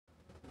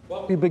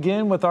We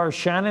begin with our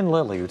Shannon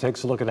Lilly, who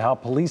takes a look at how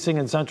policing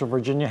in Central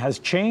Virginia has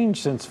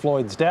changed since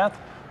Floyd's death,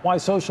 why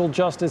social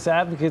justice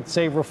advocates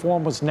say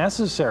reform was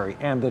necessary,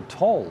 and the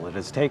toll it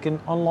has taken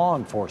on law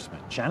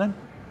enforcement. Shannon?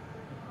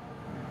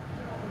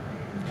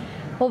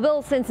 Well,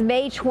 Bill, since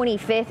May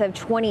 25th of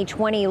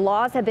 2020,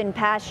 laws have been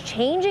passed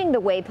changing the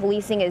way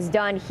policing is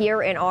done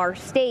here in our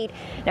state.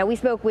 Now, we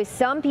spoke with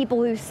some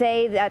people who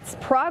say that's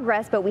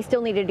progress, but we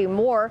still need to do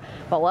more,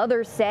 while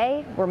others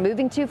say we're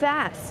moving too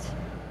fast.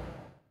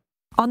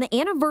 On the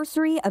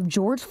anniversary of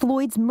George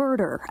Floyd's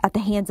murder at the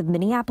hands of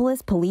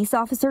Minneapolis police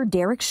officer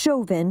Derek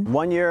Chauvin,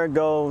 1 year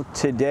ago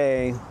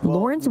today,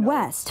 Lawrence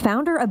West,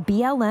 founder of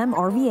BLM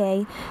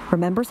RVA,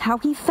 remembers how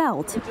he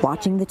felt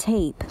watching the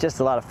tape. Just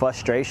a lot of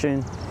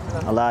frustration,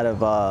 a lot of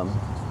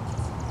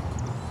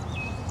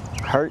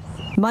hurt.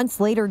 Months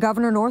later,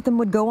 Governor Northam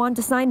would go on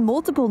to sign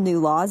multiple new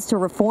laws to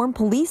reform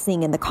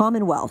policing in the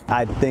Commonwealth.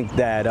 I think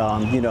that,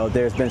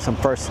 there's been some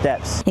first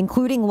steps,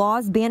 including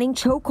laws banning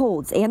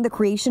chokeholds and the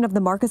creation of the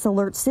Marcus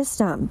Alert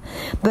system.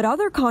 But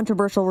other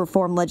controversial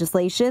reform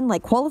legislation,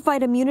 like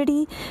qualified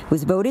immunity,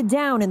 was voted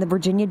down in the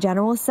Virginia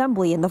General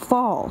Assembly in the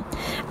fall.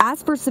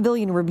 As for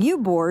civilian review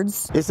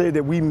boards, it said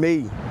that we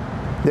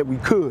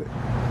could.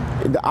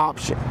 The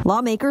option.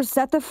 Lawmakers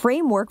set the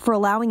framework for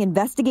allowing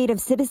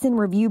investigative citizen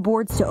review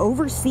boards to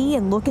oversee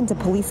and look into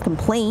police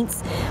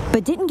complaints,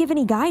 but didn't give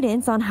any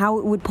guidance on how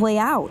it would play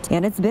out.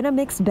 And it's been a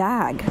mixed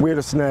bag. We had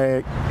a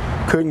snag,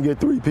 couldn't get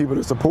 3 people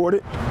to support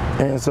it,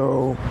 and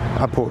so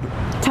I pulled it.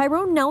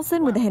 Tyrone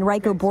Nelson with the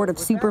Henrico Board of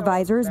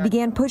Supervisors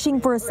began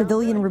pushing for a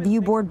civilian review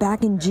board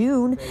back in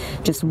June,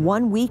 just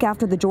 1 week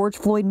after the George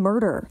Floyd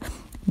murder.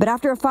 But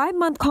after a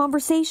 5-month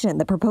conversation,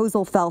 the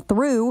proposal fell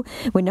through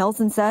when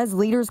Nelson says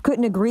leaders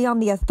couldn't agree on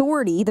the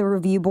authority the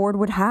review board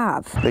would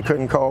have. They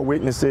couldn't call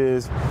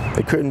witnesses.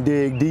 They couldn't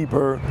dig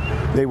deeper.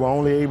 They were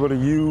only able to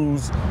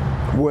use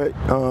what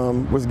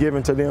was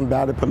given to them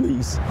by the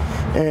police.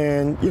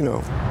 And,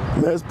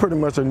 that's pretty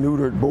much a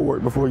neutered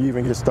board before you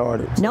even get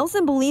started.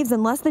 Nelson believes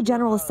unless the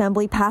General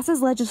Assembly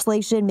passes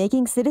legislation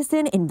making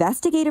citizen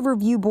investigative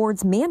review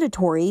boards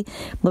mandatory,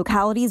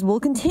 localities will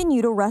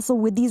continue to wrestle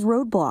with these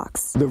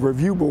roadblocks. The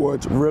review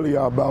boards really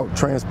are about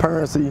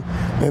transparency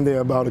and they're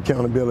about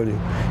accountability,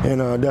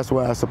 and that's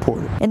why I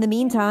support it. In the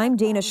meantime,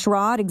 Dana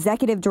Schrod,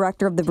 executive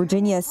director of the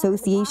Virginia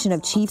Association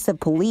of Chiefs of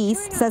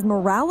Police, says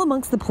morale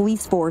amongst the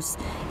police force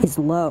is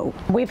low.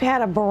 We've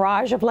had a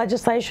barrage of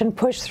legislation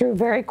pushed through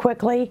very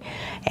quickly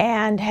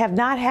and have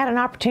not had an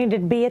opportunity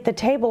to be at the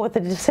table with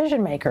the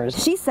decision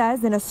makers. She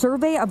says in a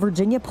survey of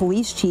Virginia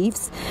police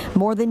chiefs,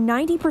 more than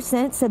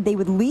 90% said they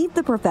would leave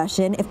the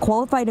profession if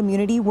qualified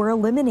immunity were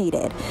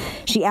eliminated.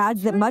 She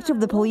adds that much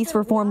of the police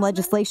reform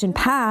legislation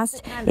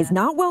passed is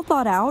not well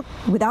thought out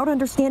without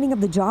understanding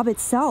of the job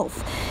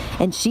itself.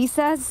 And she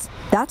says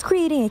that's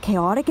creating a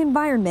chaotic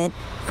environment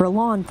for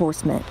law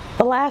enforcement.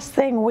 The last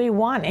thing we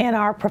want in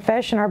our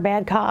profession are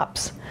bad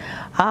cops.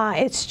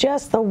 It's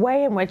just the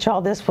way in which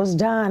all this was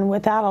done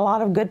without a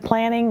lot of good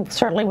planning,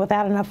 certainly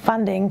without enough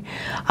funding,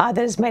 that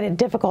has made it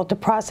difficult to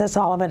process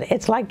all of it.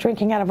 It's like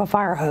drinking out of a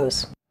fire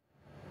hose.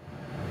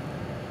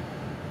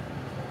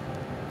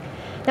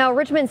 Now, a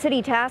Richmond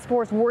City task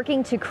force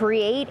working to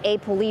create a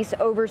police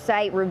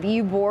oversight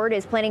review board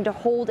is planning to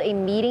hold a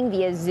meeting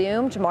via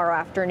Zoom tomorrow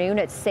afternoon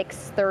at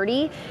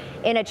 6:30.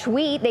 In a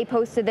tweet, they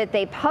posted that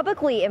they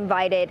publicly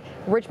invited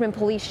Richmond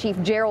Police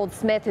Chief Gerald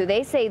Smith, who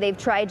they say they've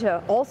tried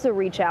to also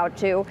reach out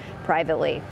to privately.